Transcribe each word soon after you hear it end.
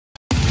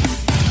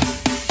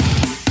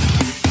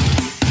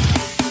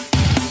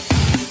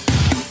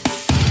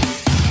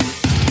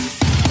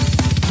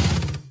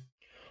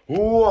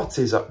What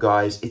is up,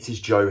 guys? It is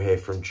Joe here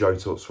from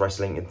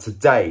JoeTalksWrestling, and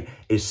today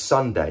is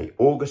Sunday,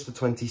 August the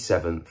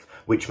 27th,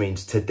 which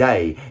means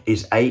today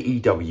is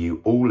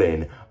AEW All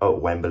In at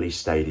Wembley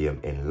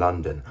Stadium in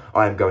London.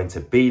 I am going to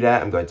be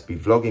there. I'm going to be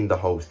vlogging the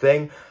whole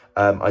thing.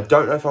 I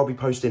don't know if I'll be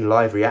posting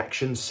live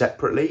reactions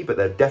separately, but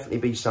there'll definitely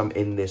be some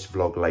in this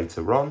vlog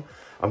later on.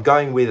 I'm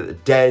going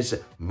with Des,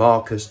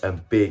 Marcus,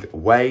 and Big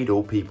Wade,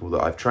 all people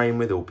that I've trained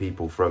with, all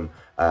people from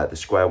the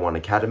Square One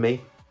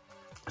Academy.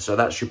 So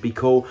that should be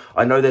cool.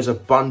 I know there's a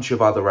bunch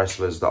of other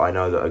wrestlers that I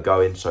know that are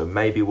going, so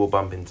maybe we'll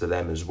bump into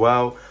them as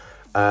well.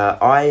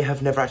 I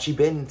have never actually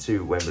been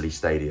to Wembley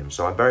Stadium,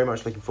 so I'm very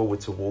much looking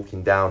forward to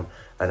walking down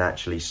and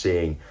actually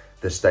seeing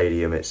the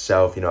stadium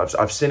itself. You know,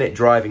 I've seen it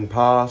driving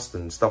past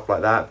and stuff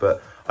like that,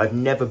 but I've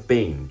never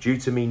been. Due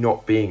to me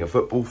not being a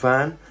football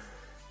fan,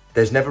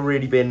 there's never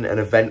really been an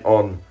event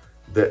on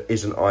that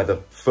isn't either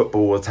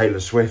football or Taylor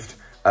Swift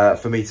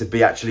for me to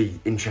be actually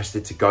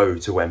interested to go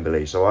to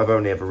Wembley. So I've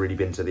only ever really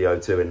been to the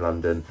O2 in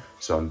London,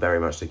 so I'm very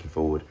much looking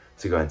forward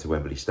to going to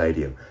Wembley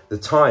Stadium. The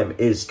time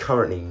is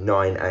currently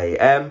 9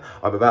 AM.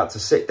 I'm about to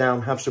sit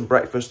down, have some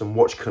breakfast and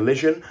watch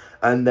Collision,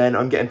 and then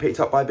I'm getting picked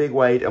up by Big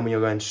Wade and we are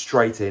going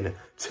straight in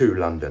to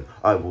London.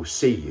 I will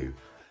see you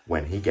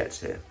when he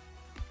gets here.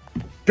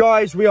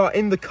 Guys, we are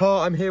in the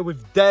car. I'm here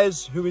with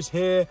Des, who is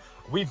here.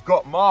 We've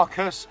got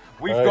Marcus,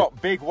 we've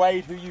got Big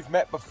Wade, who you've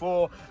met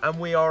before, and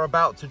we are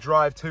about to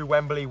drive to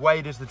Wembley.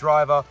 Wade is the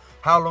driver.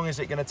 How long is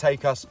it going to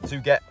take us to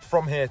get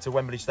from here to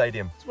Wembley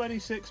Stadium?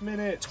 26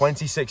 minutes.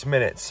 26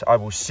 minutes. I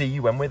will see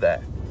you when we're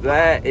there.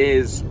 There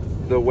is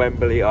the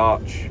Wembley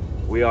Arch.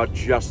 We are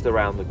just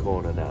around the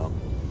corner now.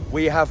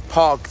 We have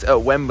parked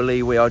at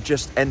Wembley. We are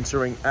just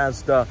entering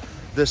Asda.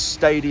 The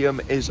stadium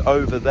is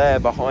over there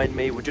behind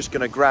me. We're just going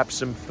to grab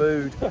some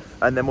food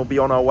and then we'll be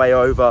on our way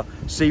over,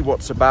 see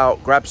what's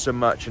about, grab some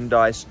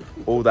merchandise,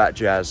 all that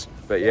jazz.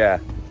 But yeah,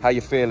 how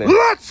you feeling?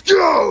 Let's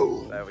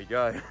go! There we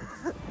go.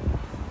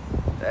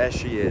 There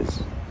she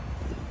is.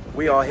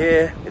 We are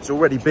here. It's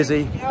already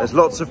busy. There's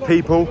lots of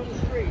people.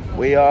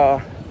 We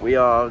are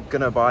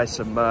going to buy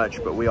some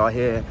merch, but we are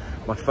here.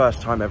 My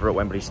first time ever at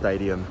Wembley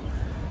Stadium.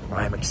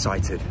 I am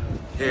excited.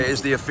 Here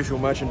is the official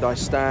merchandise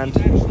stand,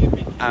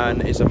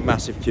 and it's a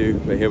massive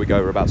queue, but here we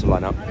go, we're about to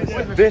line up.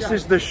 This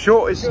is the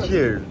shortest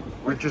queue,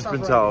 we've just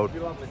been told,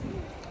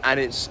 and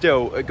it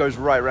goes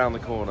right around the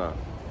corner.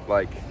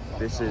 Like,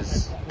 this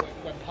is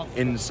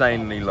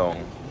insanely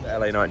long. The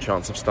LA Night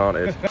chants have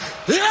started.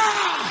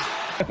 Yeah!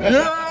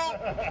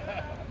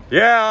 Yeah!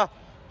 Yeah!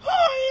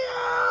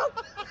 Oh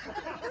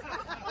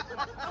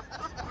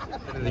yeah!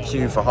 Been in the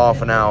queue for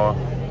half an hour.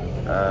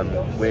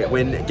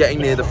 We're getting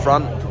near the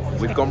front.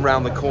 We've gone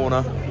round the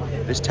corner.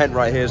 This tent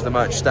right here is the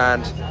merch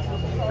stand.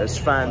 There's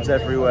fans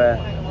everywhere.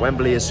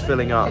 Wembley is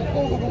filling up.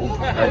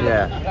 And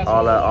yeah,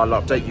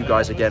 I'll update you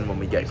guys again when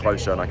we get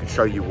closer and I can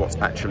show you what's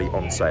actually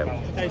on sale.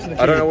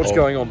 I don't know what's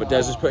going on, but Des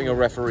is putting a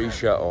referee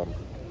shirt on.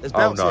 There's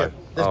belts here.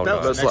 There's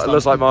belts.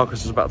 Looks like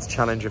Marcus is about to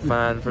challenge a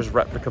fan for his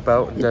replica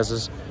belt, and Des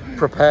is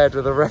prepared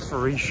with a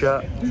referee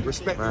shirt.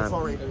 Respect the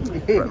authority.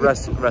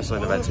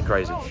 Wrestling events are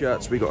crazy.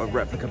 Shirts, we got a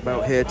replica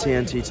belt here,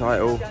 TNT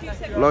title,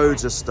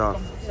 loads of stuff.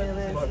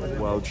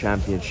 World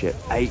Championship,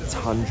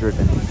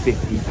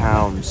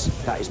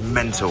 £850. That is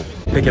mental.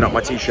 Picking up my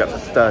t-shirt for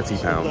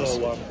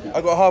 £30. I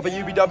got half a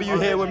UBW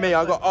here with me.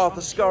 I got Arthur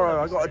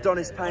Scurro. I got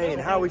Adonis Payne.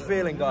 How are we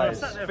feeling,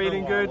 guys?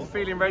 Feeling good.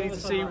 Feeling ready to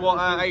see what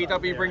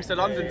AEW brings to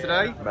London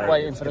today. Mate.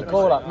 Waiting for the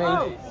call up, me.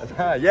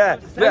 Yeah.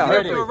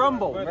 Ready for a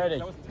rumble.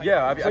 Ready.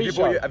 Yeah. Have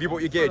you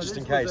bought your gear just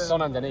in case? It's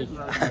on underneath.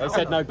 They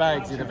said no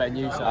bags in the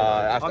venue, so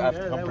I have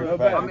to come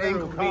prepared. I'm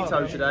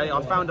incognito today.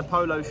 I found a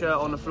polo shirt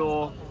on the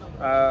floor.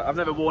 I've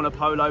never worn a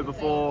polo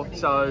before,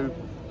 so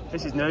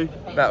this is new.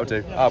 That'll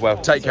do. Oh well,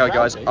 take care,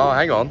 guys. Oh,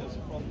 hang on.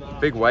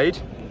 Big Wade.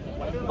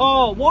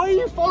 Oh, why are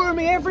you following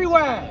me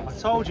everywhere? I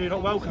told you, you're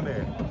not welcome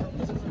here.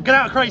 Get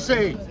out of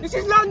Crazy! This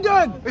is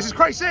London! This is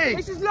Crazy!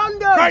 This is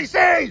London!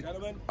 Crazy!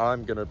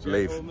 I'm gonna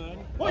leave.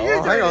 What are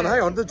you doing?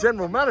 Hang on. The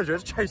general manager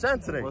is Chase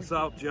Anthony. What's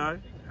up, Joe?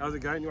 How's it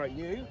going? You're right,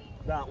 you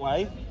that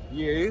way.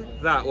 You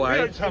that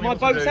way. My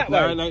boat's that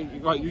way. No,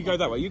 right, you go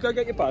that way. You go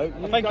get your boat.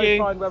 Thank you.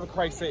 Find wherever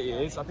Crazy City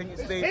is. I think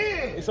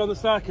it's on the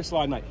circus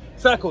line, mate.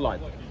 Circle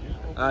line.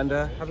 And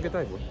have a good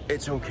day, boy.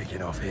 It's all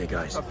kicking off here,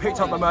 guys. I picked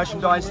up my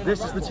merchandise.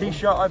 This is the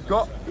t-shirt I've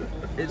got.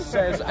 It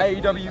says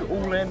AEW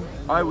All In.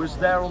 I was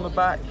there on the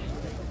back.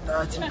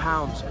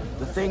 £30.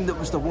 The thing that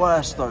was the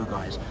worst though,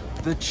 guys,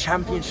 the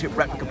championship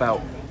replica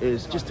belt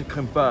is, just to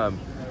confirm,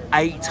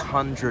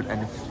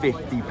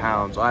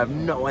 £850. I have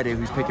no idea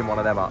who's picking one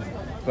of them up,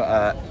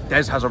 but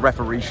Des has a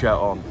referee shirt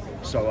on,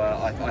 so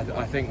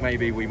I think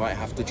maybe we might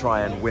have to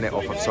try and win it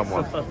off of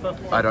someone.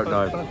 I don't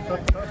know.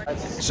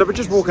 So we're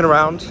just walking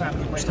around,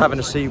 just having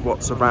to see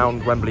what's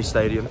around Wembley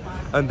Stadium,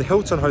 and the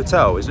Hilton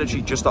Hotel is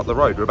literally just up the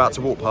road. We're about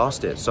to walk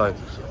past it, so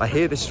I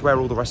hear this is where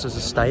all the wrestlers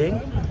are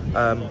staying.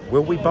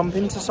 Will we bump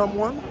into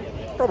someone?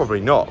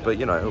 Probably not, but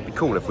you know, it would be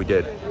cool if we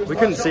did. We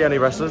couldn't see any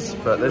wrestlers,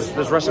 but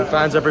there's wrestling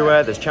fans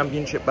everywhere, there's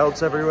championship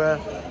belts everywhere,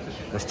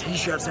 there's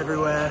t-shirts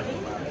everywhere.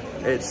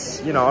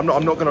 It's, you know, I'm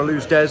not going to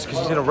lose Des because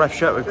he's in a ref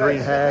shirt with green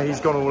hair.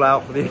 He's gone all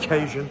out for the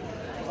occasion.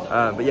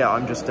 But yeah,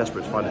 I'm just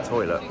desperate to find a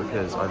toilet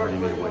because I really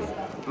need a wee.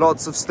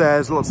 Lots of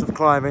stairs, lots of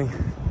climbing,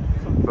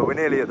 but we're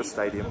nearly at the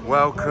stadium.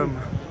 Welcome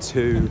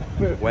to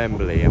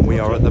Wembley, and we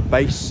are at the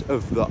base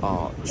of the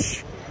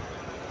arch.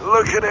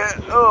 Look at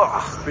it,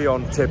 oh,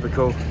 beyond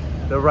typical.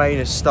 The rain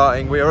is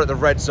starting. We are at the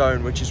red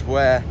zone, which is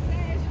where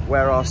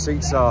our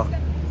seats are.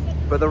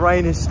 But the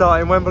rain is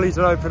starting. Wembley's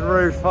an open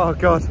roof. Oh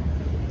God,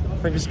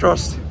 fingers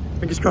crossed.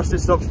 Fingers crossed it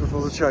stops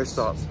before the show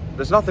starts.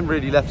 There's nothing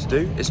really left to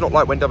do. It's not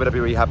like when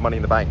WWE had Money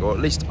in the Bank, or at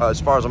least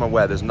as far as I'm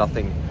aware, there's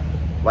nothing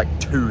like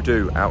to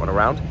do out and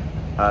around.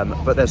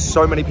 But there's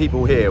so many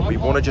people here. We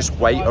want to just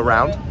wait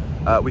around.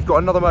 We've got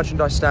another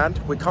merchandise stand.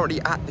 We're currently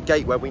at the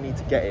gate where we need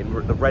to get in.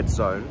 We're at the red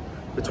zone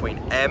between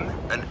M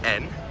and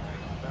N.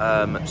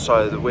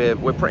 So that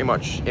we're pretty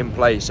much in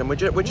place, and we're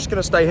just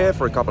going to stay here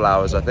for a couple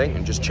hours, I think,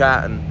 and just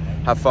chat and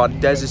have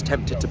fun. Des is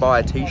tempted to buy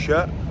a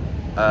t-shirt.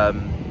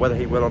 Whether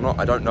he will or not,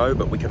 I don't know,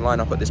 but we can line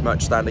up at this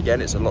merch stand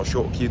again. It's a lot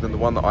shorter queue than the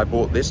one that I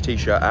bought this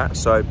t-shirt at,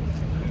 so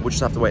we'll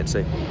just have to wait and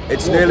see.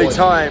 It's nearly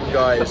time,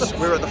 guys.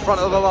 We're at the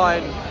front of the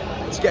line.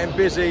 It's getting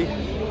busy.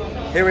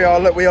 Here we are.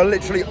 Look, we are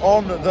literally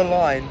on the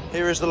line.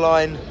 Here is the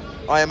line.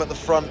 I am at the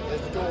front.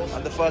 There's the doors.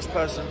 I'm the first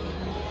person.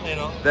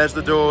 There's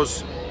the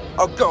doors.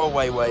 Oh, go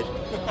away, Wade.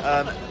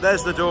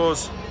 There's the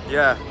doors.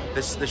 Yeah,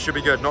 this should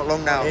be good. Not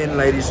long now. In,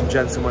 ladies and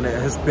gentlemen, it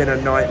has been a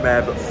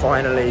nightmare, but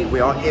finally we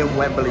are in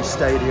Wembley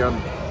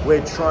Stadium.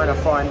 We're trying to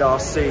find our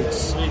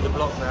seats. We need the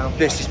block now.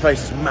 This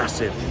place is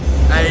massive.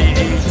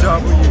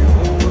 AEW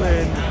all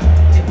in.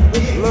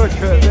 Look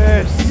at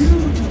this.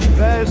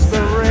 There's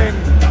the ring.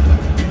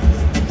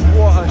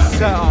 What a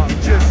setup.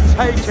 Just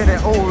taking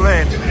it all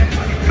in.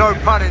 No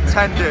pun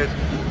intended.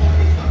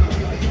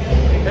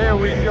 Here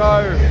we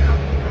go.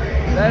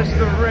 There's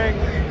the ring.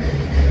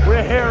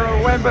 We're here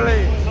at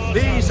Wembley.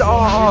 These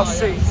are our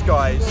seats,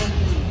 guys.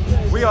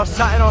 We are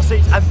sat in our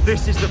seats, and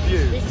this is the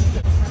view.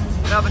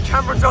 Now the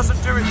camera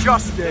doesn't do it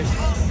justice,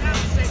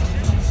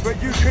 but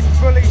you can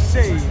fully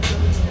see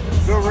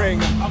the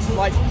ring.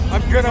 Like,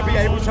 I'm gonna be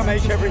able to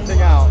make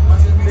everything out.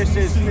 This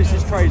is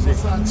crazy.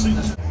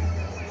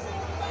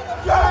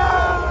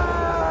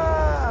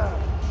 Yeah!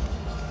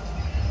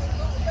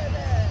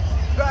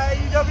 The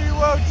AEW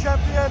World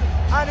Champion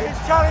and his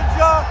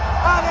challenger,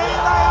 and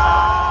here they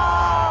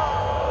are!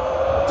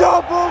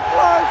 Double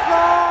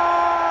clothesline!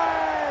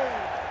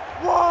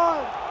 1,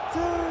 2,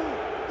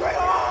 3,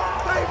 oh,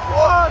 they've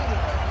won!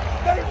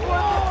 They've won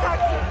the tag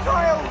team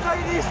titles!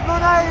 Ladies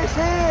Monet is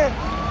here!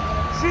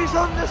 She's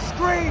on the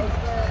screen!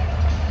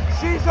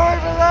 She's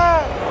over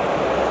there!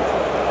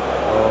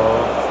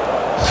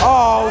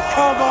 Oh,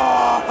 come on!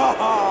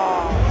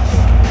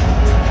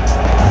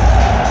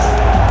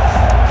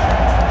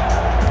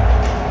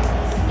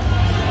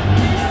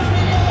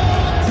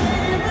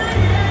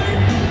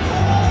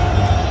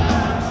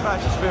 This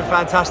match has been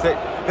fantastic.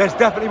 There's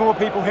definitely more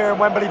people here in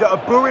Wembley that are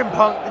booing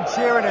Punk than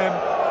cheering him.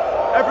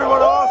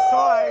 Everyone on our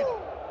side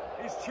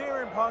is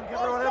cheering Punk.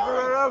 Everyone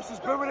else is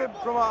booing him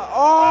from our...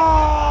 Oh!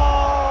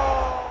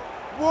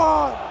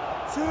 1,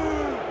 2,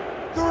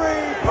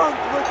 3. Punk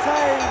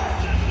retains.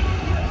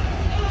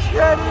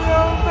 Kenny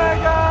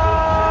Omega!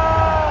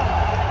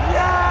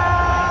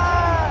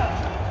 Yeah!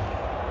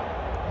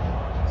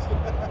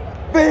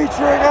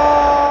 Featuring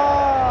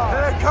us!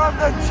 Here come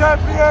the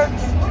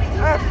champions,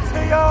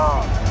 FTR!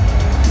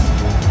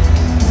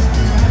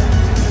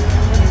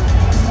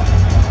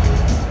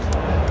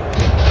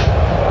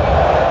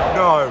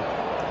 No.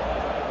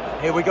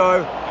 Here we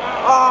go.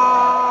 Oh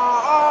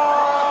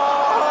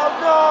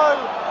no!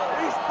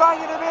 He's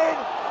banging him in.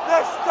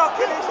 They're stuck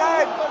in his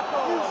head.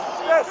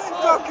 They're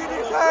stuck in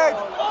his head.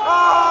 Oh!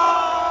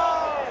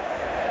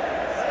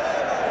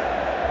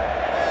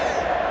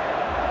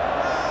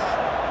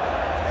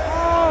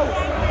 Oh!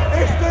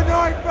 It's the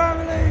Knight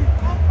family.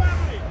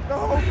 The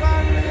whole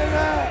family in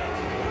there.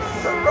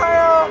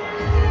 Saraya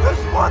has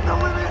won the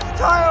women's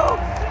title.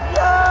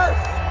 Yes!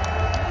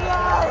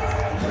 Yes!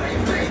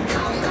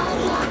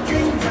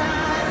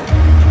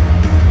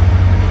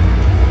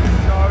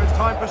 So it's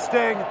time for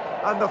Sting,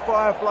 and the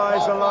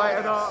Fireflies are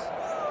lighting up.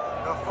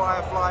 The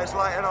Fireflies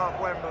lighting up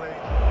Wembley.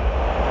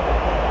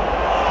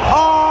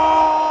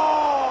 Oh!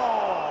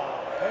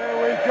 Here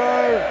we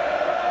go.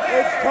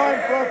 It's time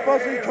for a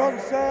fuzzy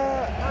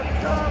concert.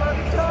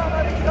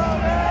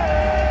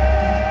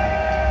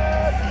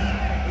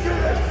 To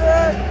the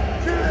thing,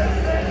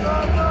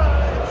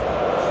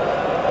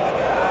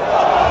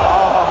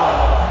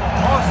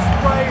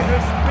 Ospreay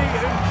has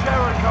beaten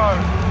Jericho.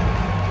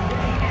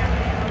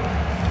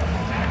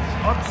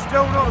 I'm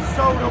still not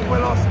sold on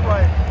Will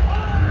Ospreay.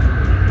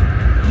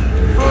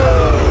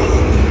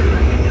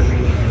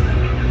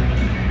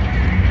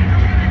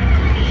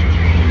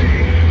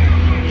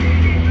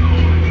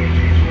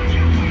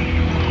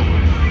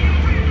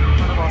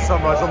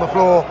 Sunrise on the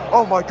floor.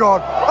 Oh my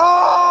God.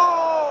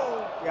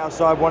 Oh! The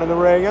outside one in the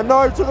ring. A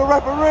no to the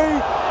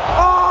referee.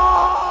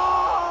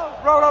 Oh!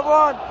 Roll up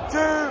 1, 2,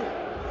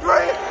 3.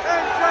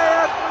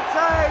 MJF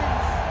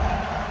retains.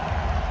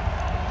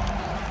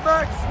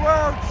 Maxwell.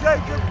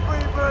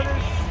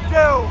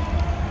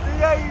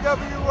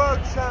 AEW World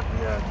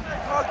Champion.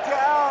 Hugged it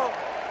out.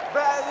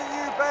 Better than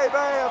you, baby.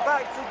 I'm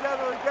back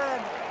together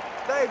again.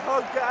 They've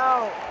hugged it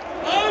out.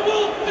 I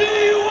will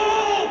see you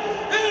all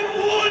in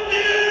 1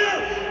 year.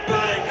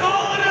 Bank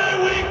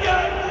holiday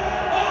weekend,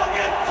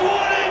 August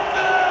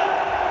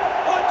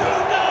 25th of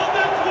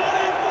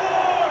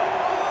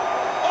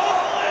 2024.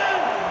 All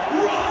in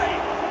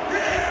right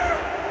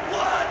here.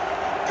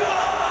 Let's go.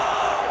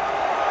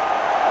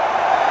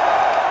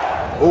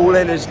 All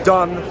In is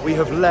done. We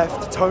have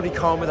left. Tony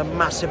Khan with a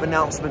massive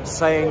announcement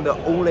saying that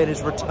All In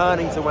is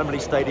returning to Wembley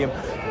Stadium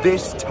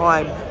this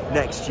time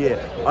next year.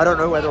 I don't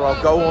know whether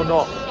I'll go or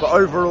not, but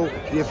overall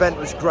the event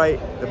was great.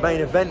 The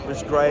main event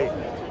was great,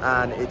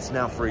 and it's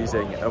now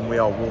freezing and we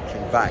are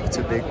walking back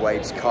to Big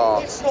Wade's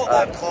car. It's not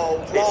that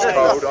cold. It's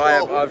cold.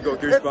 I've got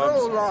goosebumps.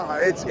 It's all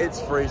right. It's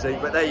freezing,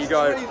 but there you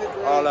go.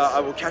 I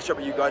will catch up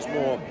with you guys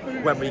more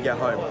when we get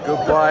home.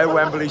 Goodbye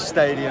Wembley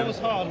Stadium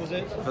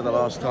for the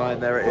last time.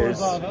 There it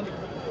is.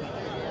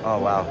 Oh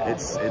wow,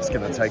 it's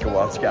gonna take a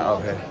while to get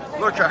out of here.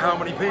 Look at how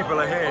many people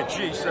are here,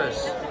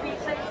 Jesus.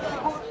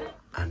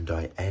 And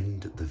I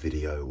end the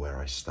video where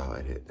I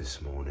started it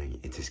this morning.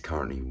 It is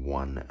currently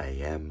 1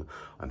 AM.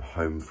 I'm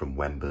home from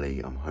Wembley.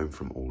 I'm home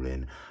from All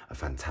In. A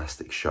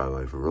fantastic show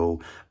overall.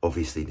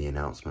 Obviously the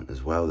announcement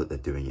as well that they're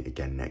doing it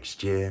again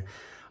next year.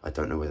 I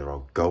don't know whether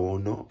I'll go or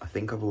not. I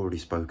think I've already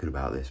spoken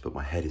about this, but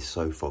my head is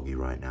so foggy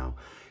right now.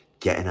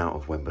 Getting out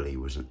of Wembley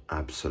was an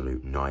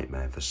absolute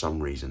nightmare. For some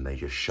reason, they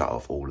just shut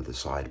off all of the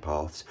side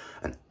paths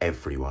and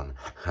everyone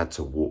had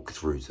to walk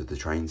through to the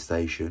train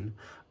station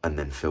and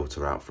then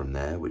filter out from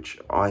there, which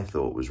I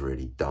thought was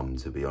really dumb,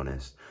 to be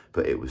honest.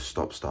 But it was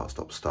stop, start,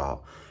 stop,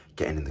 start.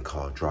 Getting in the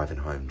car, driving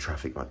home,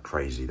 traffic like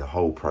crazy. The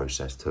whole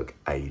process took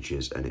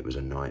ages and it was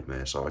a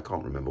nightmare. So I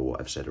can't remember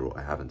what I've said or what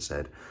I haven't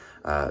said.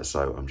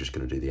 So I'm just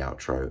going to do the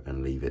outro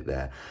and leave it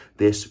there.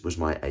 This was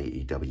my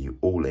AEW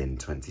All In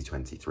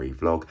 2023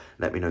 vlog.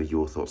 Let me know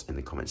your thoughts in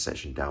the comment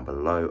section down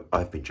below.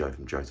 I've been Joe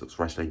from Joe Talks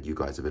Wrestling. You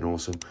guys have been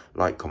awesome.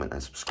 Like, comment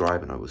and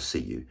subscribe, and I will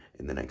see you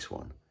in the next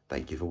one.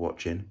 Thank you for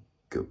watching.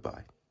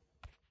 Goodbye.